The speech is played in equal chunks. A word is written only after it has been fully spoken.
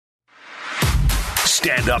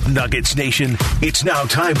Stand up, Nuggets Nation. It's now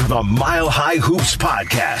time for the Mile High Hoops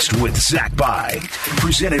podcast with Zach By.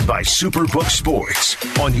 Presented by Superbook Sports.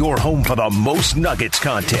 On your home for the most Nuggets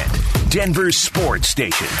content. Denver's sports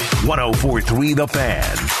station. 104.3 The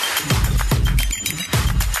Fan.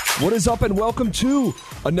 What is up, and welcome to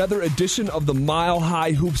another edition of the Mile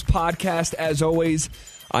High Hoops podcast. As always,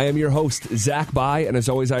 I am your host, Zach By, and as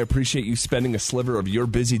always, I appreciate you spending a sliver of your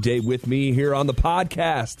busy day with me here on the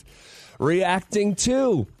podcast, reacting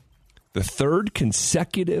to the third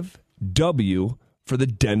consecutive W for the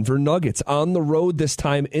Denver Nuggets. On the road this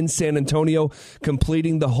time in San Antonio,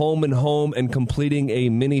 completing the home and home and completing a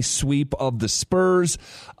mini sweep of the Spurs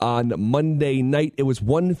on Monday night. It was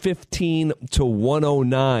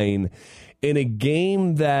 115-109 in a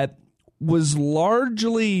game that was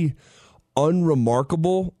largely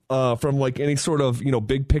unremarkable from like any sort of,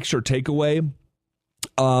 big picture takeaway.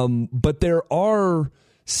 But there are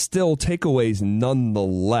still takeaways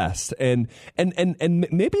nonetheless. And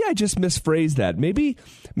maybe I just misphrased that. Maybe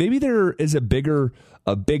there is a big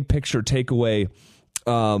picture takeaway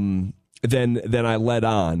than I let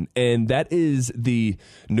on. And that is the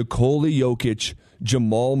Nikola Jokic,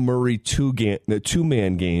 Jamal Murray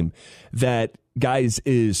two-man game that, guys,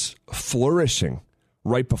 is flourishing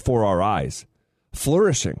right before our eyes.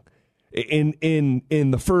 Flourishing. In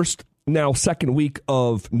the first, now second week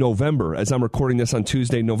of November, as I'm recording this on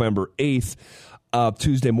Tuesday, November 8th,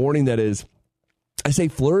 Tuesday morning, that is. I say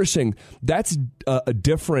flourishing. That's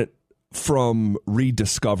different from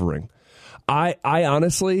rediscovering. I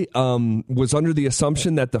honestly was under the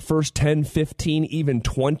assumption that the first 10, 15, even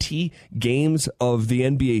 20 games of the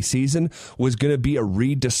NBA season was going to be a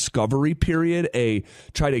rediscovery period, a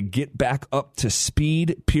try to get back up to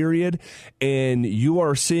speed period. And you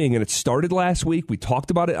are seeing, and it started last week. We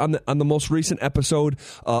talked about it on the most recent episode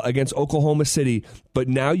against Oklahoma City, but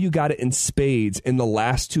now you got it in spades in the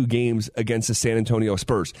last two games against the San Antonio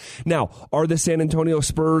Spurs. Now, are the San Antonio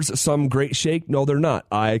Spurs some great shake? No, they're not.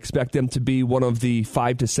 I expect them to be one of the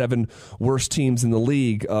 5 to 7 worst teams in the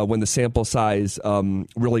league when the sample size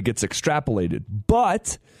really gets extrapolated.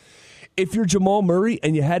 But if you're Jamal Murray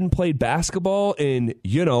and you hadn't played basketball in,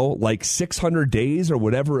 like 600 days or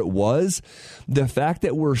whatever it was, the fact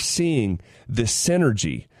that we're seeing the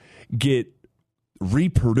synergy get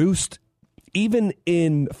reproduced even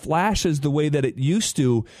in flashes the way that it used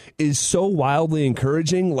to is so wildly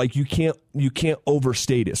encouraging. Like you can't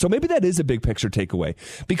overstate it. So maybe that is a big picture takeaway,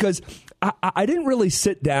 because I didn't really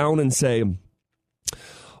sit down and say,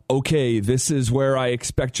 okay, this is where I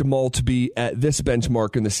expect Jamal to be at this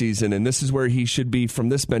benchmark in the season, and this is where he should be from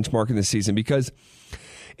this benchmark in the season, because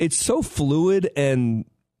it's so fluid and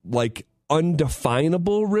like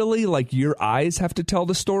undefinable, really. Like your eyes have to tell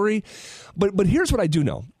the story. But here's what I do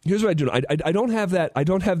know. I don't have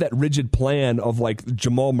that rigid plan of like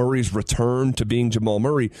Jamal Murray's return to being Jamal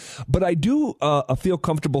Murray. But I do feel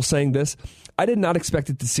comfortable saying this. I did not expect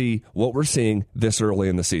it to see what we're seeing this early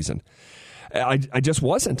in the season. I just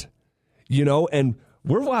wasn't. And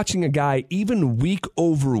we're watching a guy even week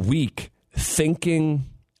over week thinking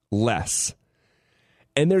less.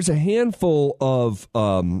 And there's a handful of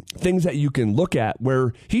things that you can look at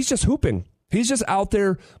where he's just hooping. He's just out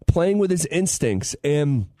there playing with his instincts.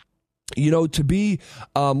 And, to be,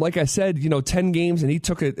 like I said, 10 games, and he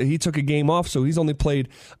took a game off, so he's only played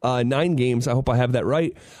 9 games. I hope I have that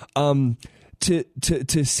right.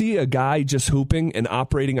 To see a guy just hooping and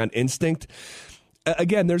operating on instinct,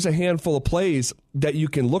 again, there's a handful of plays that you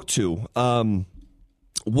can look to.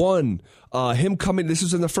 One, him coming, this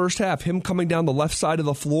was in the first half, him coming down the left side of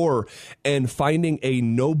the floor and finding a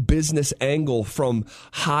no business angle from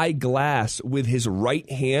high glass with his right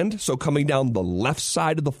hand. So coming down the left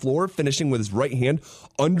side of the floor, finishing with his right hand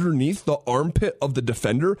underneath the armpit of the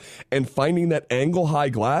defender and finding that angle high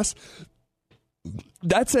glass.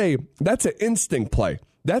 That's an instinct play.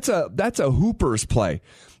 That's a Hooper's play.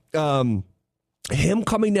 Him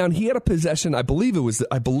coming down, he had a possession, I believe it was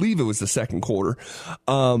the second quarter,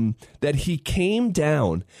 that he came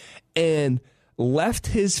down and left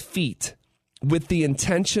his feet with the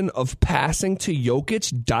intention of passing to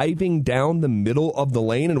Jokic, diving down the middle of the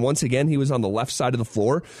lane. And once again, he was on the left side of the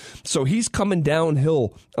floor. So he's coming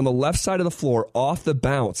downhill on the left side of the floor off the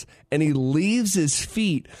bounce, and he leaves his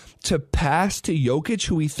feet to pass to Jokic,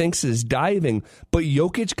 who he thinks is diving. But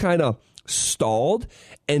Jokic kind of stalled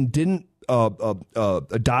and didn't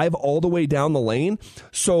dive all the way down the lane.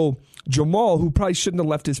 So Jamal, who probably shouldn't have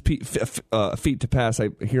left his feet to pass,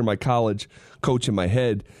 I hear my college coach in my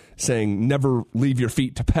head saying, never leave your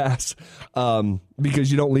feet to pass,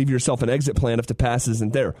 because you don't leave yourself an exit plan if the pass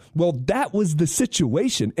isn't there. Well, that was the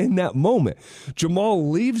situation in that moment. Jamal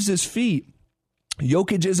leaves his feet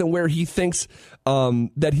Jokic isn't where he thinks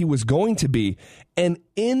that he was going to be. And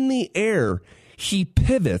in the air, he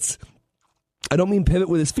pivots. I don't mean pivot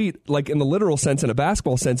with his feet like in the literal sense, in a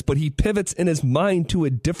basketball sense, but he pivots in his mind to a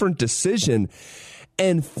different decision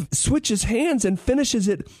and switches hands and finishes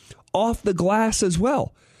it off the glass as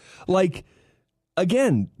well. Like,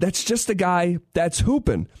 again, that's just a guy that's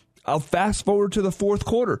hooping. I'll fast forward to the fourth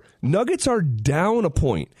quarter. Nuggets are down a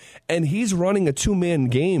point, and he's running a two-man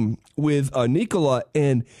game with Nikola,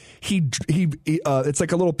 and it's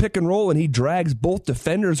like a little pick and roll, and he drags both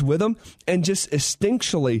defenders with him, and just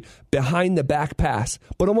instinctually behind the back pass,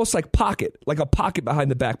 but almost like a pocket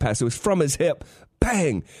behind the back pass. It was from his hip,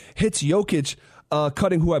 bang, hits Jokic,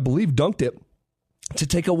 cutting, who I believe dunked it, to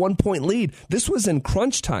take a 1-point lead. This was in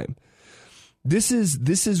crunch time. This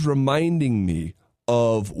is reminding me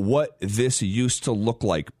of what this used to look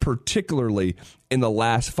like, particularly in the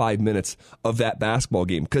last 5 minutes of that basketball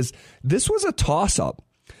game, because this was a toss-up.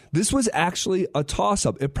 This was actually a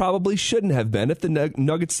toss-up. It probably shouldn't have been if the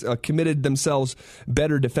Nuggets committed themselves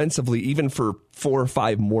better defensively, even for 4 or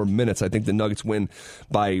 5 more minutes. I think the Nuggets win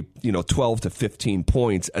by 12 to 15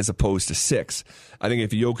 points as opposed to 6. I think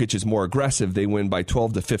if Jokic is more aggressive, they win by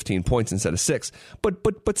 12 to 15 points instead of 6.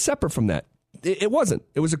 But separate from that, it wasn't.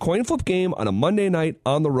 It was a coin flip game on a Monday night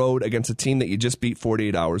on the road against a team that you just beat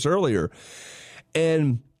 48 hours earlier.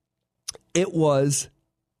 And it was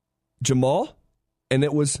Jamal and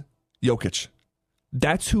it was Jokic.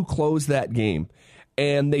 That's who closed that game.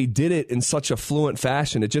 And they did it in such a fluent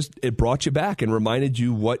fashion. It brought you back and reminded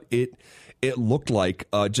you what it looked like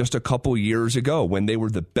just a couple years ago when they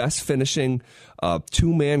were the best finishing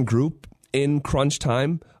two-man group in crunch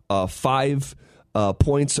time, 5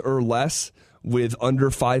 points or less with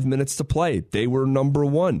under 5 minutes to play. They were number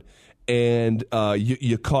one. And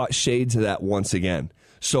you caught shades of that once again.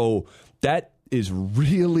 So that is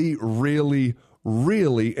really, really,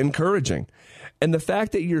 really encouraging. And the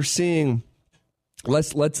fact that you're seeing,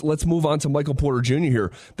 let's move on to Michael Porter Jr.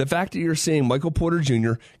 here. The fact that you're seeing Michael Porter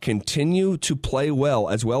Jr. continue to play well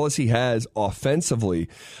as he has offensively,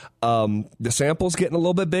 the sample's getting a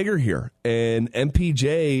little bit bigger here, and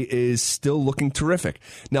MPJ is still looking terrific.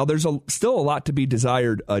 Now, there's still a lot to be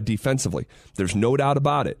desired defensively. There's no doubt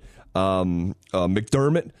about it.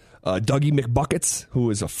 McDermott, Dougie McBuckets,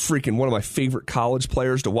 who is a freaking one of my favorite college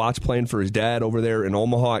players to watch playing for his dad over there in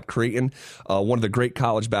Omaha at Creighton, one of the great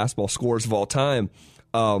college basketball scorers of all time.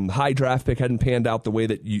 High draft pick, hadn't panned out the way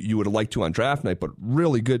that you would have liked to on draft night, but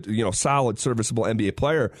really good, solid, serviceable NBA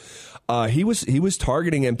player. He was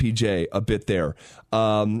targeting MPJ a bit there,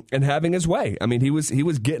 and having his way. I mean, he was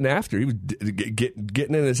getting after, he was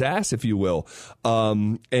getting in his ass, if you will.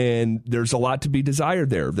 And there's a lot to be desired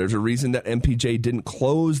there. There's a reason that MPJ didn't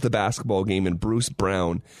close the basketball game and Bruce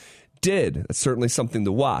Brown did. That's certainly something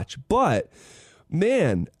to watch, but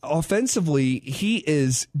man, offensively, he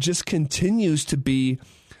just continues to be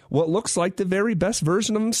what looks like the very best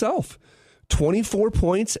version of himself. 24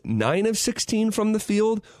 points, 9 of 16 from the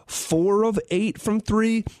field, 4 of 8 from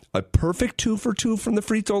 3, a perfect 2 for 2 from the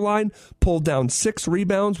free throw line, pulled down 6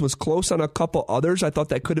 rebounds, was close on a couple others. I thought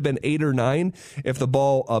that could have been 8 or 9 if the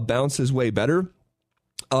ball bounces way better.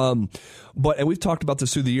 And we've talked about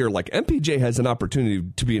this through the year, like MPJ has an opportunity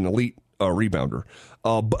to be an elite rebounder,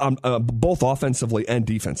 both offensively and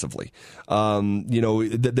defensively.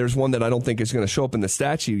 There's one that I don't think is going to show up in the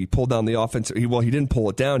stat sheet. He pulled down the offense. He didn't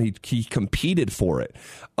pull it down. He competed for it,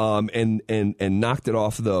 and knocked it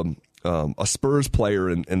off a Spurs player,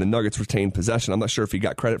 and the Nuggets retained possession. I'm not sure if he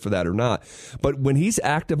got credit for that or not. But when he's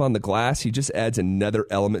active on the glass, he just adds another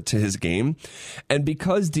element to his game. And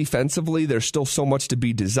because defensively there's still so much to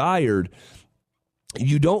be desired,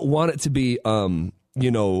 you don't want it to be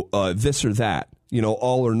this or that,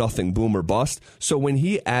 all or nothing, boom or bust. So when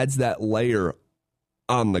he adds that layer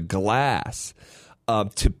on the glass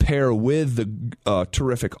to pair with the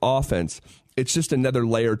terrific offense, it's just another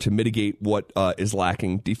layer to mitigate what is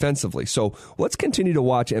lacking defensively. So let's continue to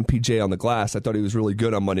watch MPJ on the glass. I thought he was really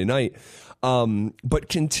good on Monday night. But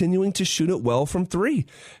continuing to shoot it well from 3.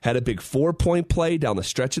 Had a big 4-point play down the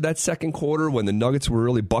stretch of that second quarter when the Nuggets were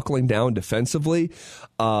really buckling down defensively,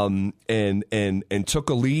 and took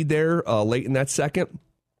a lead there late in that second.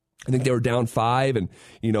 I think they were down 5 and,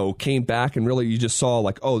 came back, and really you just saw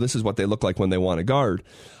like, oh, this is what they look like when they want to guard.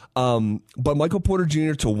 But Michael Porter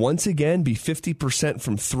Jr. to once again be 50%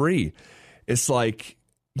 from 3, it's like,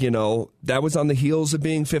 that was on the heels of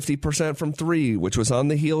being 50% from 3, which was on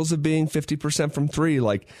the heels of being 50% from 3.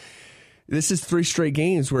 Like, this is 3 straight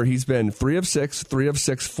games where he's been 3 of 6, 3 of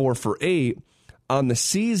 6, 4 for 8. On the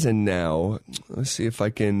season now, let's see if I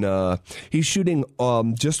can, he's shooting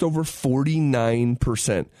just over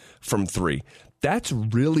 49% from 3. That's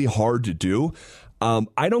really hard to do.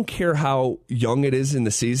 I don't care how young it is in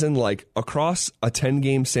the season, like across a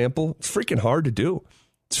 10-game sample, it's freaking hard to do.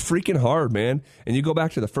 It's freaking hard, man. And you go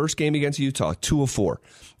back to the first game against Utah, 2 of 4,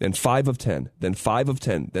 then 5 of 10, then 5 of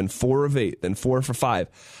 10, then 4 of 8, then 4 for 5.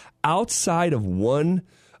 Outside of one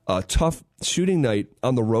tough shooting night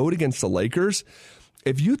on the road against the Lakers,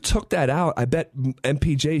 if you took that out, I bet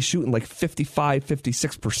MPJ is shooting like 55,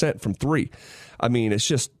 56% from 3. I mean, it's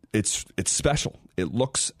just, it's special. It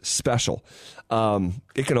looks special.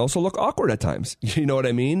 It can also look awkward at times. You know what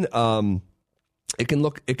I mean? It can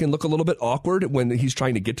look a little bit awkward when he's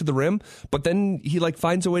trying to get to the rim, but then he like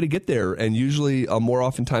finds a way to get there, and usually more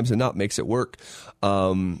often times than not makes it work.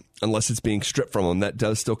 Unless it's being stripped from him, that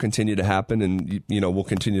does still continue to happen, and we'll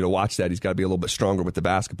continue to watch that. He's got to be a little bit stronger with the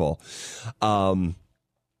basketball.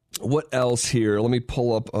 What else here? Let me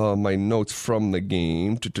pull up my notes from the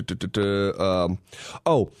game. Just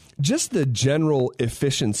the general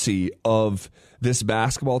efficiency of this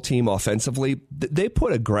basketball team offensively. They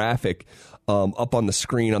put a graphic up on the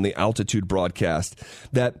screen on the altitude broadcast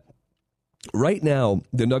that right now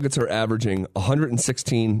the Nuggets are averaging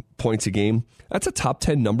 116 points a game. That's a top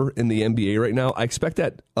 10 number in the NBA right now. I expect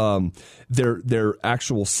that their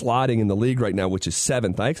actual slotting in the league right now, which is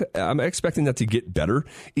 7th, I'm expecting that to get better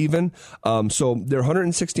even. So their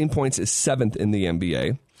 116 points is 7th in the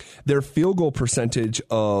NBA. Their field goal percentage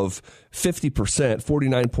of 50%,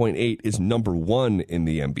 49.8, is number 1 in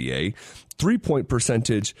the NBA. 3-point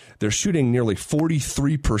percentage, they're shooting nearly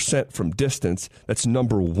 43% from distance. That's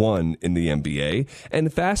number 1 in the NBA.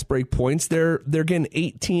 And fast break points, they're getting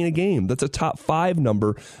 18 a game. That's a top 5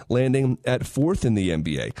 number, landing at 4th in the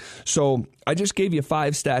NBA. So I just gave you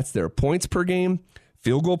 5 stats there: points per game,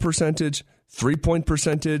 field goal percentage, 3-point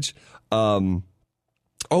percentage. And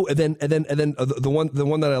then the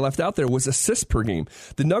one that I left out there was assists per game.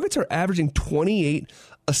 The Nuggets are averaging 28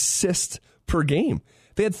 assists per game.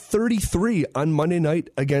 They had 33 on Monday night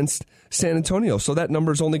against San Antonio, so that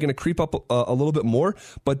number is only going to creep up a little bit more,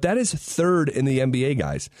 but that is 3rd in the NBA,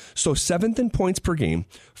 guys. So 7th in points per game,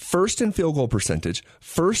 1st in field goal percentage,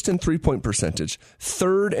 1st in 3-point percentage,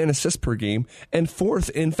 3rd in assists per game, and 4th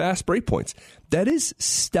in fast break points. That is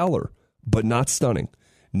stellar, but not stunning.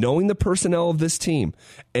 Knowing the personnel of this team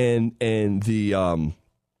and the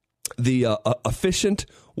efficient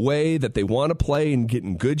way that they want to play and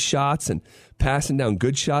getting good shots and passing down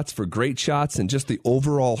good shots for great shots, and just the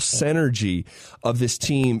overall synergy of this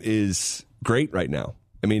team is great right now.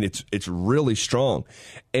 I mean, it's really strong.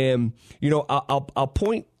 And I'll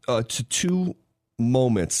point to 2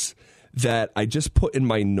 moments that I just put in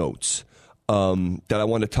my notes that I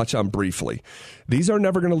want to touch on briefly. These are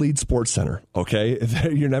never going to lead SportsCenter, okay?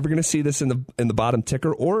 You're never going to see this in the bottom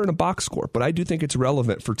ticker or in a box score, but I do think it's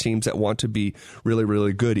relevant for teams that want to be really,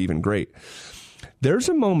 really good, even great. There's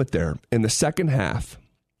a moment there in the second half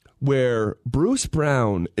where Bruce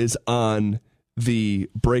Brown is on the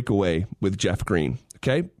breakaway with Jeff Green,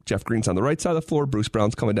 okay? Jeff Green's on the right side of the floor. Bruce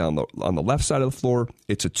Brown's coming down on the left side of the floor.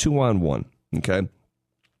 It's a 2-on-1, okay?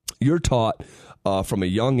 You're taught from a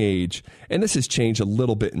young age, and this has changed a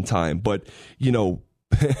little bit in time, but,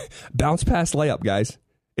 bounce pass layup, guys.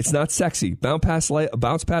 It's not sexy. Bounce pass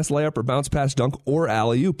layup or bounce pass dunk or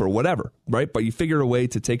alley-oop or whatever, right? But you figure a way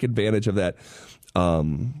to take advantage of that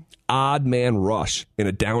odd man rush in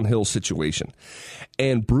a downhill situation.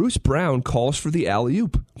 And Bruce Brown calls for the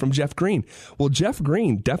alley-oop from Jeff Green. Well, Jeff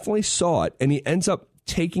Green definitely saw it, and he ends up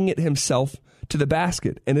taking it himself to the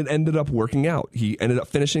basket, and it ended up working out. He ended up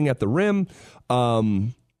finishing at the rim.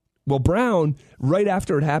 Well, Brown, right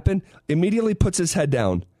after it happened, immediately puts his head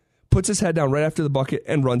down right after the bucket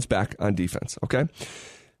and runs back on defense, okay?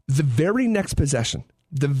 The very next possession,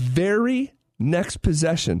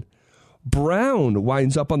 Brown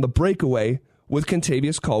winds up on the breakaway with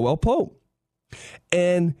Kentavious Caldwell-Pope.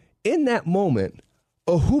 And in that moment,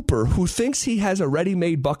 a hooper who thinks he has a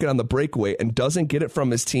ready-made bucket on the breakaway and doesn't get it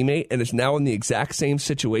from his teammate and is now in the exact same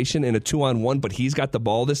situation in a 2-on-1, but he's got the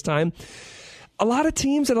ball this time. A lot of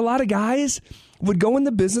teams and a lot of guys would go in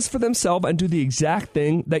the business for themselves and do the exact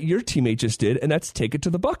thing that your teammate just did, and that's take it to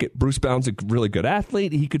the bucket. Bruce Brown's a really good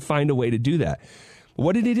athlete. He could find a way to do that.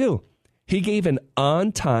 What did he do? He gave an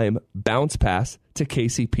on-time bounce pass to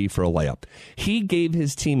KCP for a layup. He gave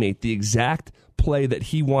his teammate the exact play that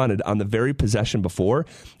he wanted on the very possession before.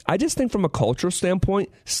 I just think from a cultural standpoint,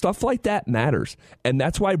 stuff like that matters. And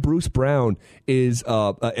that's why Bruce Brown is,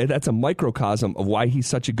 that's a microcosm of why he's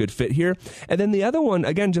such a good fit here. And then the other one,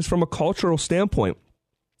 again, just from a cultural standpoint,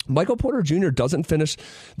 Michael Porter Jr. doesn't finish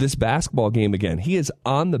this basketball game again. He is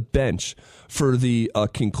on the bench for the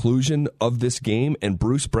conclusion of this game, and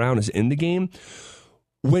Bruce Brown is in the game.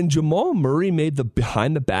 when Jamal Murray made the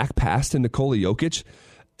behind-the-back pass to Nikola Jokic,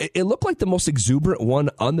 it looked like the most exuberant one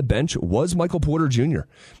on the bench was Michael Porter Jr.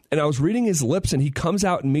 And I was reading his lips, and he comes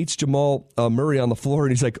out and meets Jamal Murray on the floor,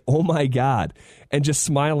 and he's like, oh, my God, and just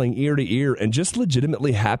smiling ear to ear and just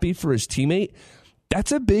legitimately happy for his teammate.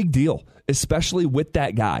 That's a big deal, especially with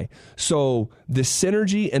that guy. So the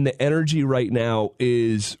synergy and the energy right now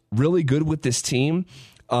is really good with this team.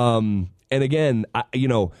 And again, my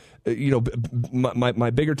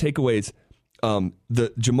bigger takeaways,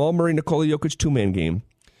 the Jamal Murray, Nikola Jokic two-man game,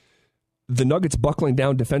 the Nuggets buckling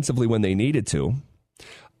down defensively when they needed to.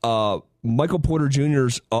 Michael Porter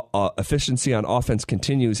Jr.'s efficiency on offense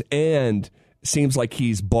continues and seems like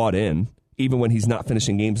he's bought in, even when he's not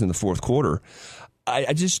finishing games in the fourth quarter.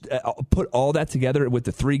 I just put all that together with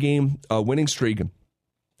the 3-game winning streak.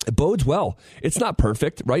 It bodes well. It's not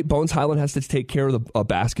perfect, right? Bones Highland has to take care of the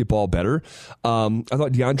basketball better. I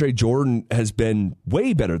thought DeAndre Jordan has been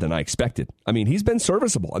way better than I expected. I mean, he's been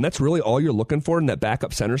serviceable, and that's really all you're looking for in that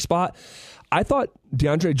backup center spot. I thought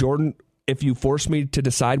DeAndre Jordan, if you forced me to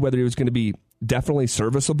decide whether he was going to be definitely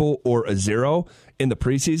serviceable or a 0 in the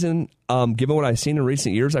preseason, given what I've seen in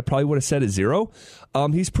recent years, I probably would have said a 0.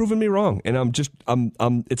 He's proven me wrong, and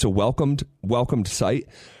it's a welcomed sight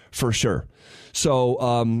for sure.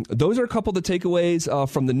 So those are a couple of the takeaways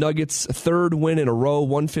from the Nuggets' third win in a row,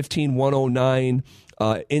 115-109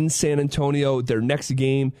 in San Antonio. Their next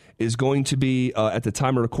game is going to be, at the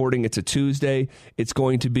time of recording, it's a Tuesday. It's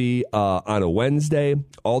going to be on a Wednesday.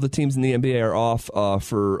 All the teams in the NBA are off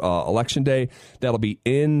for Election Day. That'll be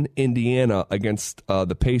in Indiana against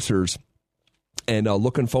the Pacers. And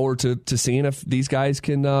looking forward to seeing if these guys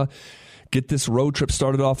can get this road trip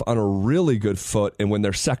started off on a really good foot, and when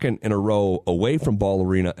they're second in a row away from Ball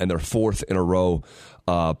Arena and they're fourth in a row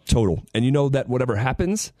total. And you know that whatever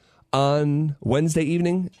happens on Wednesday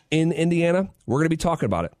evening in Indiana, we're going to be talking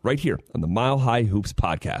about it right here on the Mile High Hoops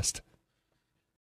podcast.